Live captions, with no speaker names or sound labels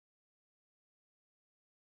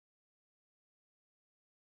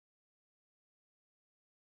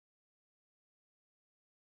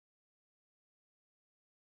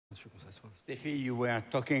Steffi, you were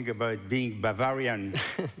talking about being Bavarian.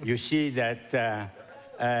 You see that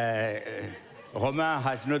Romain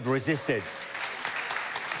has not resisted.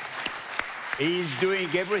 He is doing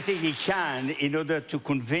everything he can in order to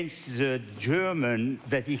convince the German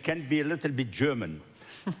that he can be a little bit German.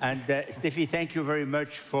 And Steffi, thank you very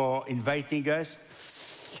much for inviting us.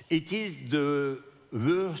 It is the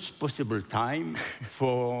worst possible time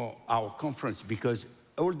for our conference because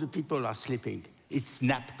all the people are sleeping. It's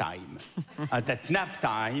nap time. At that nap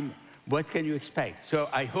time, what can you expect? So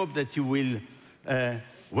I hope that you will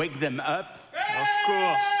wake them up. Of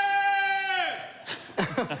course.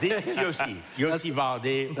 This is Yossi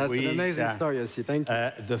Varde. That's an amazing story, Yossi. Thank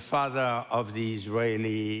you. The father of the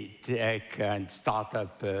Israeli tech and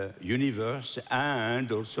startup universe,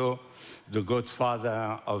 and also the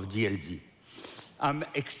godfather of DLD. I'm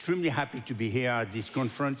extremely happy to be here at this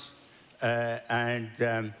conference,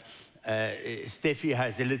 Steffi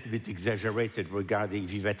has a little bit exaggerated regarding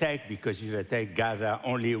Vivatech, because Vivatech gather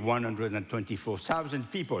only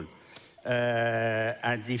 124,000 people.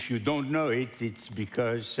 And if you don't know it, it's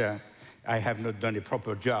because I have not done a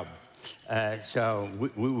proper job. So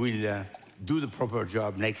we will do the proper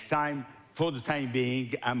job next time. For the time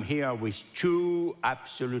being, I'm here with two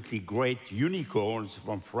absolutely great unicorns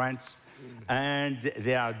from France, and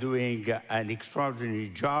they are doing an extraordinary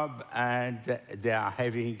job, and they are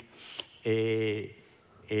having a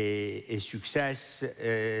success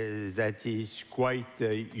that is quite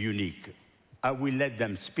unique. I will let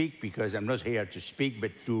them speak because I'm not here to speak,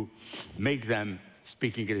 but to make them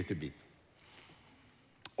speaking a little bit.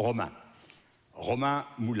 Romain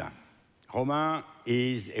Moulin. Romain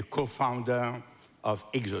is a co-founder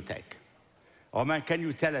of Exotec. Romain, can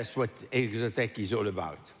you tell us what Exotec is all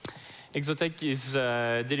about? Exotec is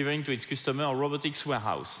delivering to its customer a robotics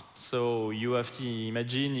warehouse. So you have to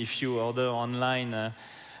imagine if you order online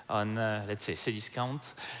on, let's say,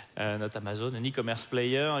 Cdiscount, not Amazon, an e-commerce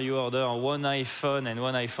player, you order one iPhone and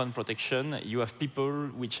one iPhone protection. You have people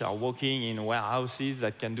which are working in warehouses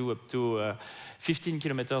that can do up to 15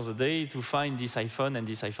 kilometers a day to find this iPhone and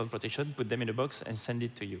this iPhone protection, put them in a box, and send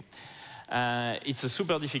it to you. It's a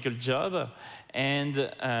super difficult job, and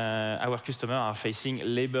our customers are facing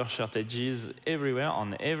labor shortages everywhere,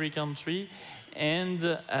 on every country, and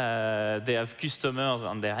they have customers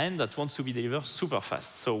on their end that wants to be delivered super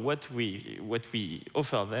fast. So what we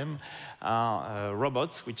offer them are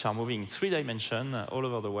robots which are moving in 3 dimensions all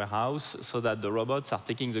over the warehouse, so that the robots are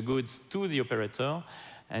taking the goods to the operator,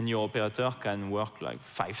 and your operator can work like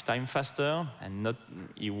 5 times faster, and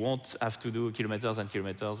he won't have to do kilometers and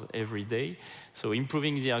kilometers every day. So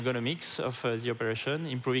improving the ergonomics of the operation,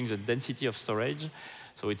 improving the density of storage.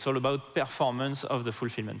 So it's all about performance of the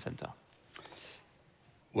fulfillment center.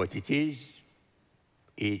 What it is,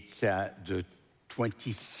 it's the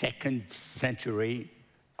 22nd century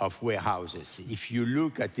of warehouses. If you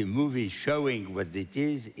look at the movie showing what it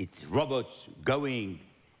is, it's robots going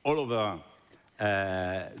all over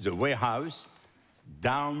the warehouse,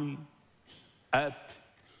 down, up,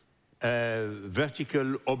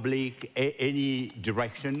 vertical, oblique, any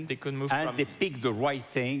direction. They can move and they pick the right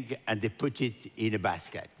thing and they put it in a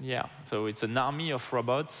basket. Yeah, so it's an army of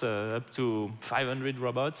robots, up to 500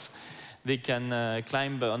 robots. They can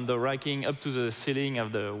climb on the racking up to the ceiling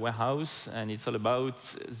of the warehouse, and it's all about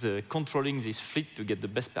controlling this fleet to get the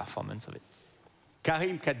best performance of it.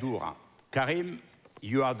 Karim Kaddoura. Karim,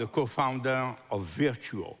 you are the co-founder of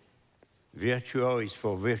Virtuo. Virtuo is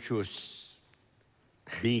for virtuous,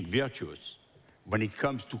 being virtuous. When it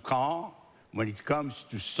comes to car, when it comes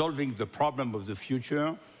to solving the problem of the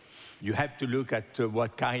future, you have to look at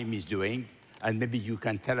what Karim is doing, and maybe you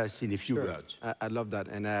can tell us in a few words. I love that,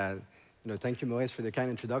 and thank you, Maurice, for the kind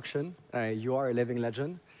introduction. You are a living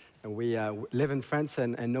legend, and we live in France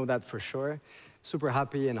and know that for sure. Super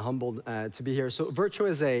happy and humbled to be here. So Virtuo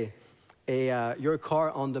is your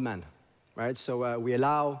car on demand, right? So we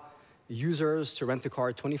allow users to rent a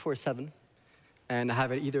car 24/7 and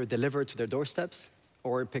have it either delivered to their doorsteps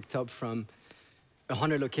or picked up from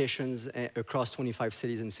 100 locations across 25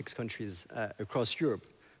 cities in 6 countries across Europe.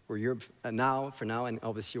 We're Europe for now, and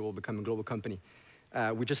obviously we'll become a global company.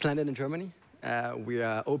 We just landed in Germany. We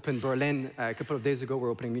opened Berlin a couple of days ago.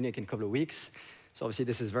 We're opening Munich in a couple of weeks. So obviously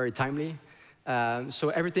this is very timely. So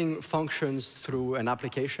everything functions through an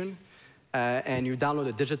application. And you download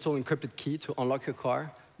a digital encrypted key to unlock your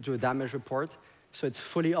car, do a damage report. So it's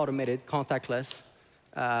fully automated, contactless.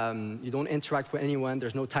 You don't interact with anyone.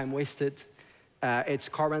 There's no time wasted. It's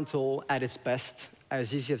car rental at its best,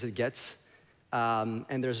 as easy as it gets.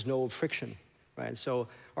 And there's no friction, right? So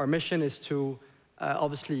our mission is to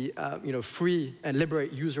obviously, free and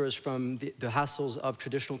liberate users from the hassles of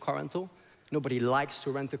traditional car rental. Nobody likes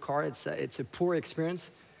to rent a car. It's a poor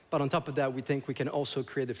experience. But on top of that, we think we can also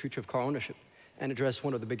create the future of car ownership and address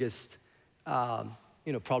one of the biggest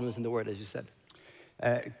problems in the world, as you said.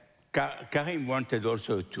 Karim wanted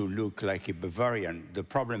also to look like a Bavarian. The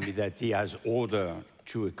problem is that he has ordered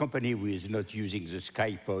to a company who is not using the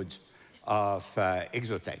skypods of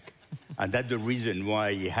Exotec. And that's the reason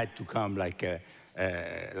why he had to come like a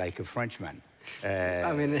Frenchman.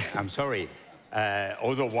 I mean, I'm sorry.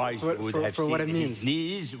 Otherwise, he would have seen his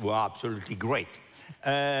knees were absolutely great.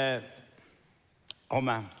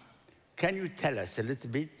 Romain, can you tell us a little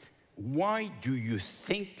bit, why do you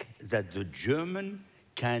think that the German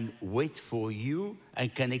can wait for you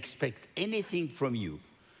and can expect anything from you?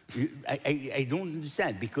 I don't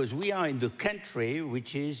understand, because we are in the country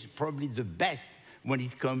which is probably the best when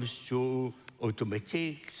it comes to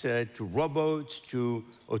automatics, to robots, to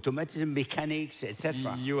automatism mechanics,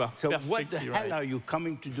 etc. You are so what the right. hell are you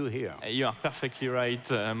coming to do here? You are perfectly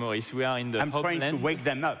right, Maurice. We are in the I'm homeland. trying to wake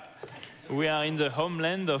them up. We are in the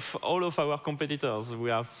homeland of all of our competitors.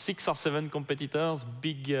 We have 6 or 7 competitors,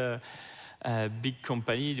 big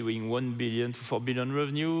company doing 1 billion to 4 billion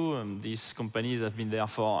revenue. These companies have been there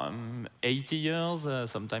for 80 years,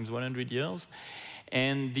 sometimes 100 years.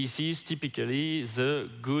 And this is typically the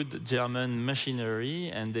good German machinery,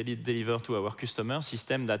 and they deliver to our customer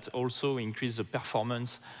system that also increase the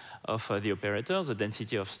performance of the operators, the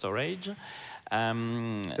density of storage.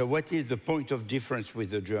 So what is the point of difference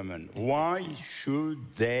with the German? Why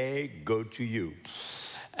should they go to you?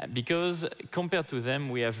 Because compared to them,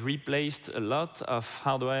 we have replaced a lot of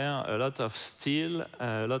hardware, a lot of steel,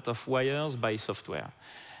 a lot of wires by software.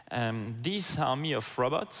 This army of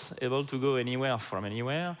robots, able to go anywhere from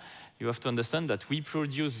anywhere, you have to understand that we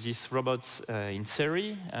produce these robots in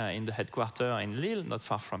series in the headquarters in Lille, not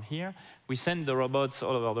far from here. We send the robots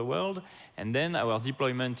all over the world, and then our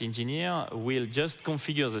deployment engineer will just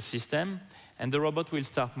configure the system, and the robot will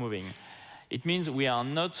start moving. It means we are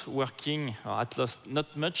not working, or at least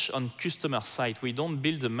not much, on customer site. We don't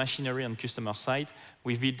build the machinery on customer site.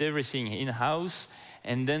 We build everything in-house,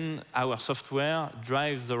 and then our software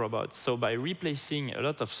drives the robots. So by replacing a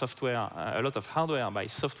lot of software, a lot of hardware by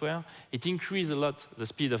software, it increases a lot the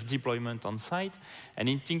speed of deployment on site, and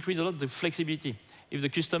it increases a lot the flexibility. If the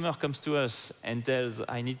customer comes to us and tells,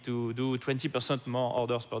 I need to do 20% more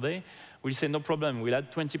orders per day, we'll say, no problem, we'll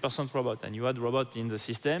add 20% robot, and you add robot in the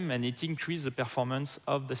system, and it increases the performance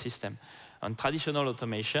of the system. On traditional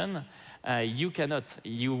automation, you cannot.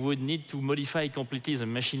 You would need to modify completely the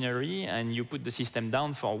machinery, and you put the system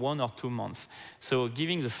down for 1 or 2 months. So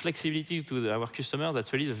giving the flexibility to our customer,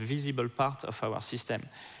 that's really the visible part of our system.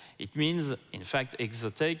 It means, in fact,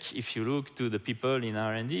 Exotec, if you look to the people in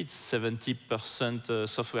R&D, it's 70%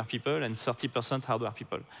 software people and 30% hardware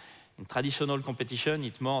people. In traditional competition,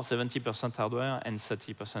 it's more 70% hardware and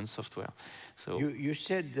 30% software. So you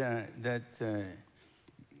said that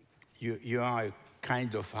you are a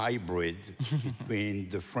kind of hybrid between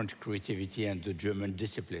the French creativity and the German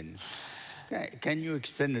discipline. Can you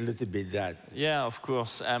explain a little bit that? Yeah, of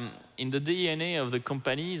course. In the DNA of the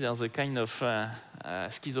company, there's a kind of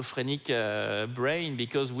schizophrenic brain,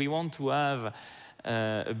 because we want to have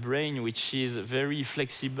a brain which is very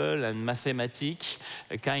flexible and mathematic,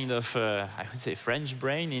 a kind of, I would say, French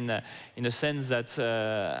brain in a sense that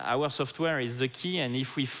our software is the key, and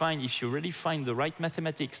if you really find the right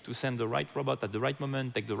mathematics to send the right robot at the right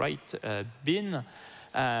moment, take the right bin,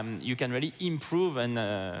 you can really improve and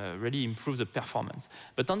really improve the performance.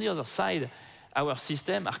 But on the other side, our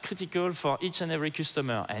systems are critical for each and every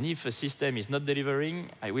customer. And if a system is not delivering,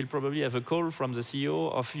 I will probably have a call from the CEO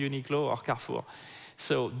of Uniqlo or Carrefour.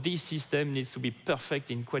 So this system needs to be perfect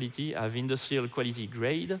in quality, have industrial quality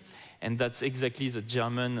grade, and that's exactly the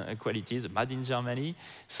German quality, the made in Germany.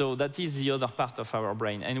 So that is the other part of our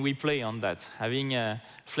brain, and we play on that, having a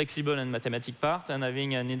flexible and mathematic part and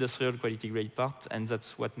having an industrial quality grade part, and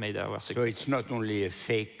that's what made our success. So it's not only a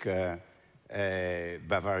fake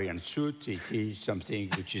Bavarian suit, it is something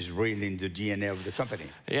which is real in the DNA of the company.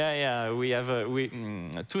 Yeah. We have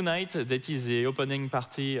tonight, that is the opening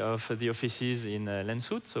party of the offices in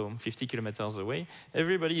Landshut, so 50 kilometers away.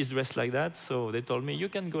 Everybody is dressed like that, so they told me, you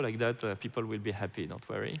can go like that, people will be happy, don't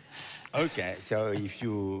worry. Okay, so if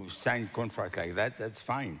you sign contract like that, that's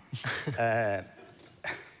fine.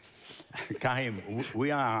 Karim,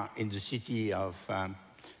 we are in the city of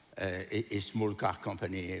a small car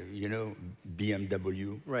company, you know,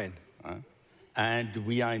 BMW. Right. And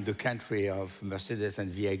we are in the country of Mercedes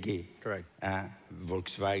and VAG. Correct.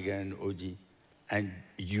 Volkswagen, Audi. and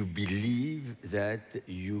you believe that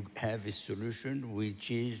you have a solution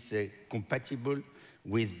which is compatible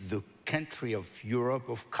with the country of Europe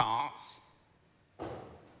of cars?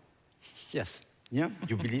 Yes. Yeah,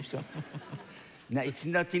 you believe so? Now, it's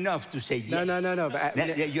not enough to say yes. No. But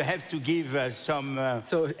You have to give some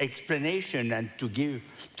explanation and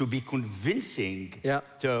to be convincing. Yeah,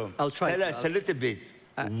 So I'll try. Tell us a little bit.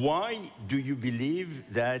 Why do you believe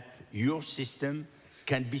that your system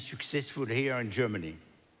can be successful here in Germany?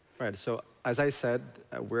 Right. So as I said,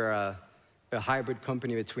 we're a hybrid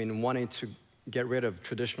company between wanting to get rid of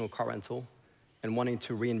traditional car rental and wanting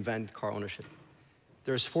to reinvent car ownership.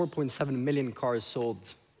 There's 4.7 million cars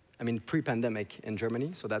sold, I mean, pre-pandemic in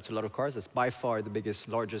Germany, so that's a lot of cars. That's by far the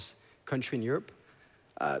largest country in Europe.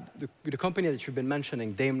 The company that you've been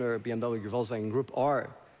mentioning, Daimler, BMW, Volkswagen Group, are,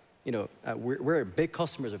 we're big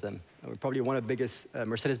customers of them. We're probably one of the biggest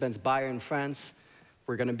Mercedes-Benz buyer in France.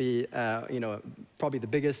 We're going to be, probably the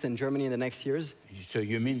biggest in Germany in the next years. So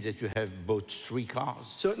you mean that you have bought 3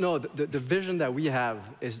 cars? So no, the vision that we have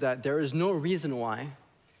is that there is no reason why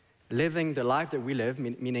living the life that we live,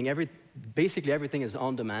 meaning basically everything is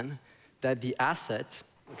on demand, that the asset,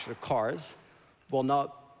 which are cars, will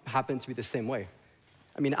not happen to be the same way.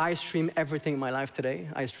 I mean, I stream everything in my life today.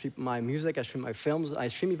 I stream my music, I stream my films, I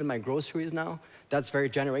stream even my groceries now. That's very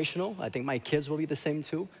generational. I think my kids will be the same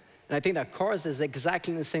too. And I think that cars is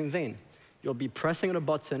exactly in the same vein. You'll be pressing on a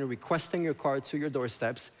button, requesting your car to your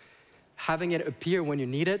doorsteps, having it appear when you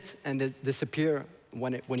need it, and disappear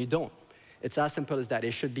when you don't. It's as simple as that.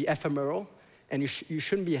 It should be ephemeral, and you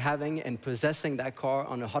shouldn't be having and possessing that car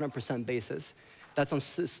on a 100% basis. That's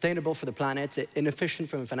unsustainable for the planet, it's inefficient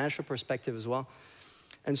from a financial perspective as well.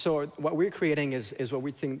 And so what we're creating is what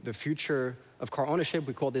we think the future of car ownership.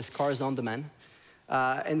 We call this cars on demand.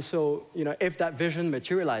 And so, if that vision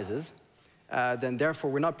materializes, then therefore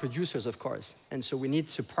we're not producers of cars. And so we need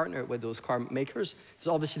to partner with those car makers. There's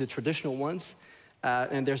obviously the traditional ones,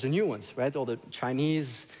 and there's the new ones, right? All the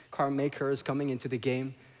Chinese car makers coming into the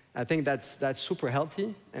game. I think that's super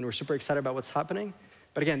healthy, and we're super excited about what's happening.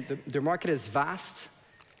 But again, the market is vast.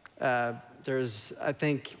 There's, I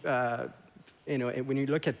think, when you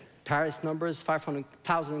look at Paris numbers,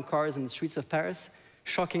 500,000 cars in the streets of Paris.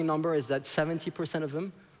 Shocking number is that 70% of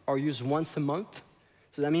them are used once a month.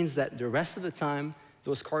 So that means that the rest of the time,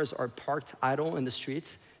 those cars are parked idle in the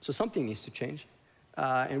streets. So something needs to change.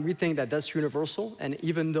 And we think that that's universal. And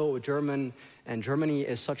even though Germany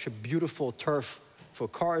is such a beautiful turf for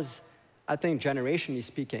cars, I think generationally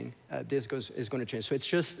speaking, this is going to change. So it's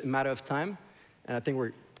just a matter of time. And I think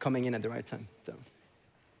we're coming in at the right time. So.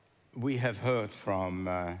 We have heard from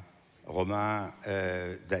Romain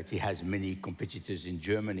that he has many competitors in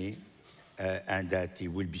Germany and that he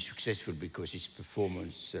will be successful because his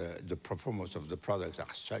performance, the performance of the products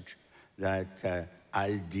are such that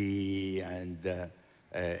Aldi and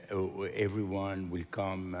everyone will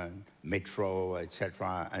come, Metro,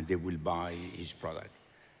 etc., and they will buy his product.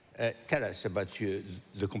 Tell us about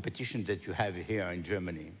the competition that you have here in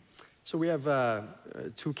Germany. So we have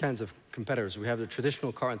 2 kinds of competitors. We have the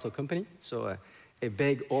traditional car rental company, so a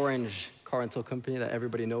big orange car rental company that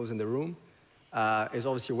everybody knows in the room is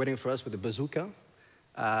obviously waiting for us with a bazooka.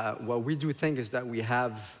 What we do think is that we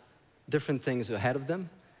have different things ahead of them.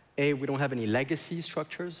 We don't have any legacy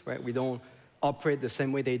structures, right? We don't operate the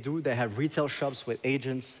same way they do. They have retail shops with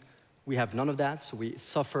agents. We have none of that, so we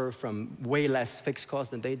suffer from way less fixed costs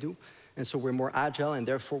than they do. And so we're more agile, and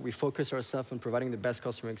therefore we focus ourselves on providing the best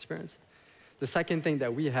customer experience. The second thing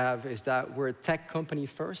that we have is that we're a tech company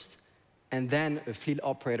first, and then a fleet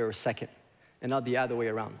operator second, and not the other way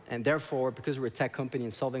around. And therefore, because we're a tech company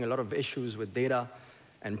and solving a lot of issues with data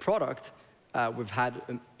and product, we've had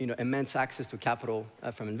immense access to capital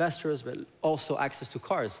from investors, but also access to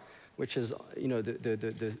cars, which is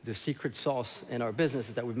the secret sauce in our business,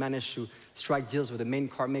 is that we've managed to strike deals with the main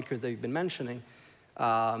car makers that you've been mentioning.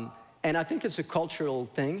 And I think it's a cultural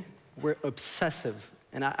thing. We're obsessive,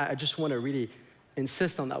 and I just want to really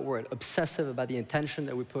insist on that word, obsessive, about the intention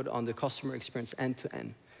that we put on the customer experience end to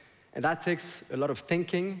end. And that takes a lot of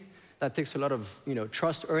thinking, that takes a lot of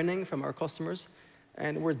trust earning from our customers,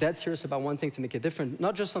 and we're dead serious about wanting to make a difference,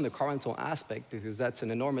 not just on the car rental aspect, because that's an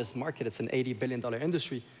enormous market, it's an $80 billion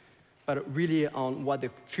industry, but really on what the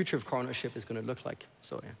future of car ownership is going to look like.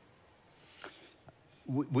 So, yeah.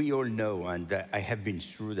 We all know, and I have been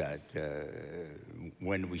through that,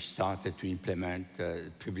 when we started to implement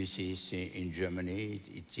Publicis in Germany,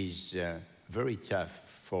 it is very tough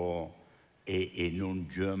for a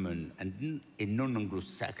non-German and a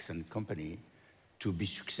non-Anglo-Saxon company to be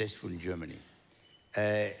successful in Germany.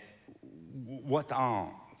 What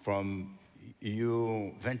are, from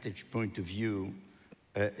your vantage point of view,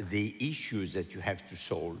 the issues that you have to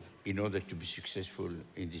solve in order to be successful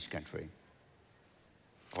in this country?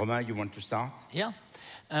 Romain, you want to start? Yeah.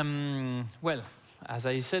 Well, as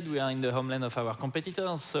I said, we are in the homeland of our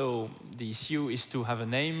competitors, so the issue is to have a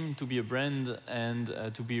name, to be a brand, and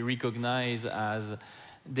to be recognized as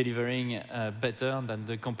delivering better than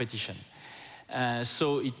the competition.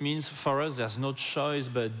 So it means for us, there's no choice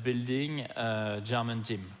but building a German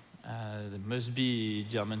team. They must be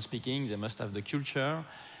German-speaking, they must have the culture,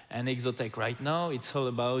 and Exotec right now, it's all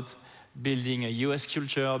about building a US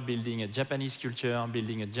culture, building a Japanese culture,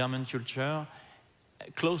 building a German culture,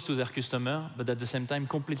 close to their customer, but at the same time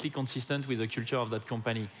completely consistent with the culture of that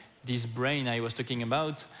company. This brain I was talking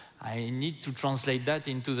about, I need to translate that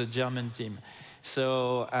into the German team.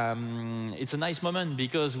 So it's a nice moment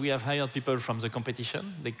because we have hired people from the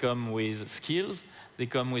competition. They come with skills, they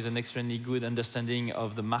come with an extremely good understanding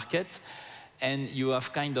of the market, and you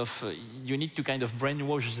have you need to kind of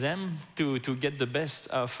brainwash them to get the best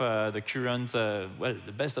of the current, well,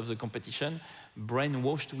 the best of the competition,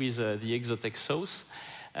 brainwashed with the Exotec sauce.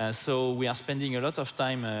 So we are spending a lot of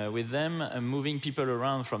time with them, moving people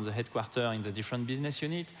around from the headquarters in the different business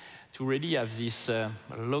units to really have this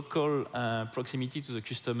local proximity to the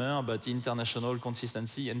customer, but international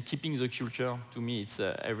consistency and keeping the culture. To me, it's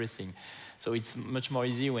everything. So it's much more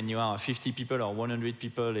easy when you are 50 people or 100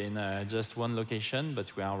 people in just one location,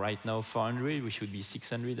 but we are right now 400. We should be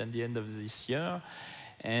 600 at the end of this year.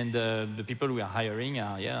 And the people we are hiring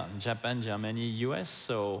are, yeah, Japan, Germany, US.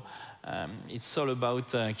 So it's all about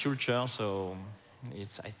culture. So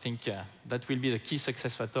I think that will be the key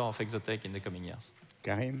success factor of Exotec in the coming years.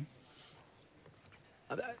 Karim?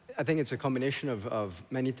 I think it's a combination of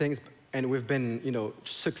many things. And we've been,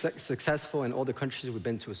 successful in all the countries we've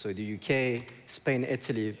been to. So the UK, Spain,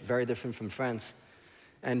 Italy, very different from France.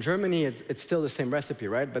 And Germany, it's still the same recipe,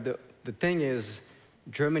 right? But the thing is,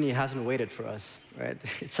 Germany hasn't waited for us, right?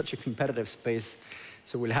 It's such a competitive space.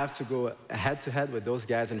 So we'll have to go head-to-head with those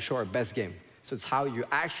guys and show our best game. So it's how you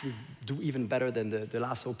actually do even better than the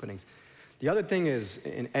last openings. The other thing is,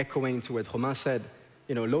 in echoing to what Romain said,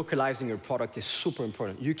 localizing your product is super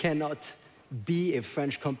important. You cannot be a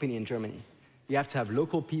French company in Germany. You have to have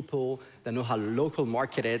local people that know how to local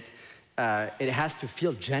market it. It has to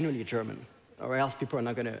feel genuinely German, or else people are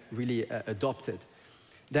not going to really adopt it.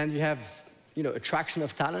 Then you have attraction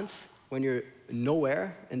of talents. When you're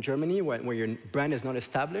nowhere in Germany, where your brand is not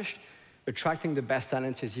established, attracting the best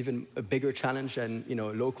talents is even a bigger challenge, and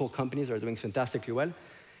local companies are doing fantastically well.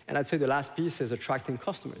 And I'd say the last piece is attracting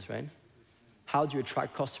customers, right? How do you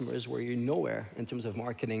attract customers where you're nowhere in terms of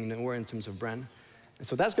marketing, nowhere in terms of brand? And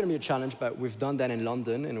so that's going to be a challenge, but we've done that in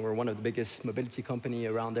London, and we're one of the biggest mobility company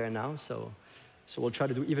around there now, so we'll try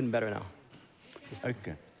to do even better now.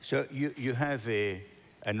 Okay, so you have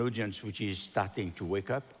an audience which is starting to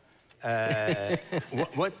wake up.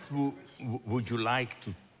 What would you like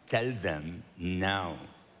to tell them now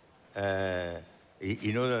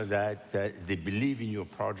in order that they believe in your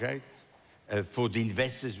project, for the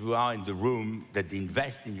investors who are in the room that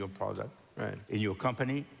invest in your product, right, in your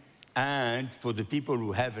company, and for the people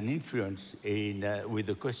who have an influence with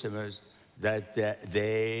the customers, that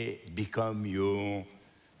they become your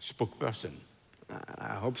spokesperson?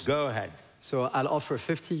 I hope so. Go ahead. So I'll offer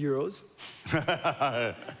 50 euros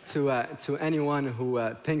to anyone who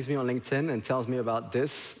pings me on LinkedIn and tells me about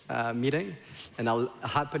this meeting, and I'll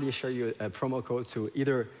happily share you a promo code to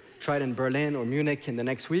either try it in Berlin or Munich in the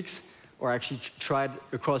next weeks, or actually try it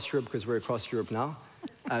across Europe, because we're across Europe now.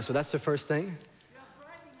 So that's the first thing.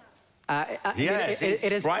 Yes,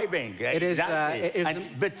 it's bribing. It exactly. is,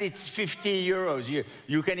 but it's 50 euros.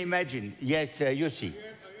 You can imagine. Yes, Yossi. I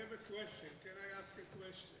have a question. Can I ask a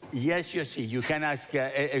question? Yes, Yossi, you can ask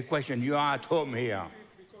a question. You are at home here.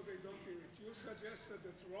 Because I don't hear it. You suggested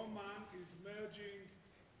that Roman is merging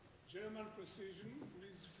German precision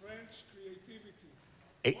with French creativity.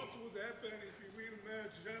 What would happen if we will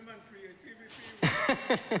merge German creativity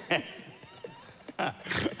with French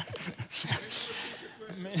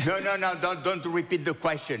No, don't repeat the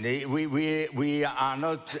question. We are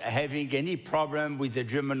not having any problem with the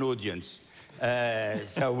German audience.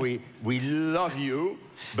 So we love you,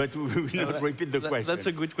 but we will not repeat the question. That's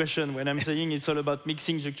a good question. When I'm saying it's all about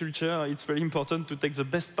mixing the culture, it's very important to take the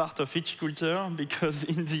best part of each culture, because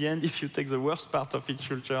in the end, if you take the worst part of each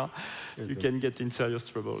culture, you can get in serious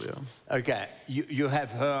trouble. Yeah. Okay, you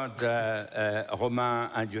have heard Romain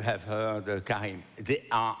and you have heard Karim. They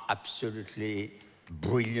are absolutely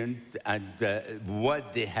brilliant, and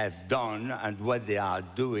what they have done and what they are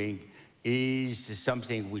doing is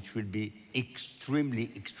something which will be extremely,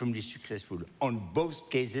 extremely successful. On both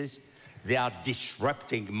cases, they are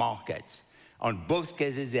disrupting markets. On both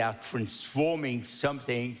cases, they are transforming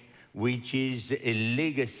something which is a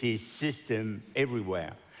legacy system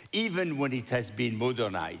everywhere, even when it has been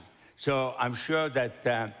modernized. So I'm sure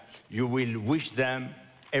that you will wish them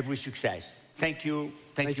every success. Thank you.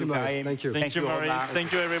 Thank you, Karim. Thank you. Thank you, Maurice.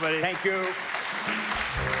 Thank you, everybody. Thank you.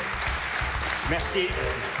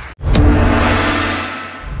 Merci.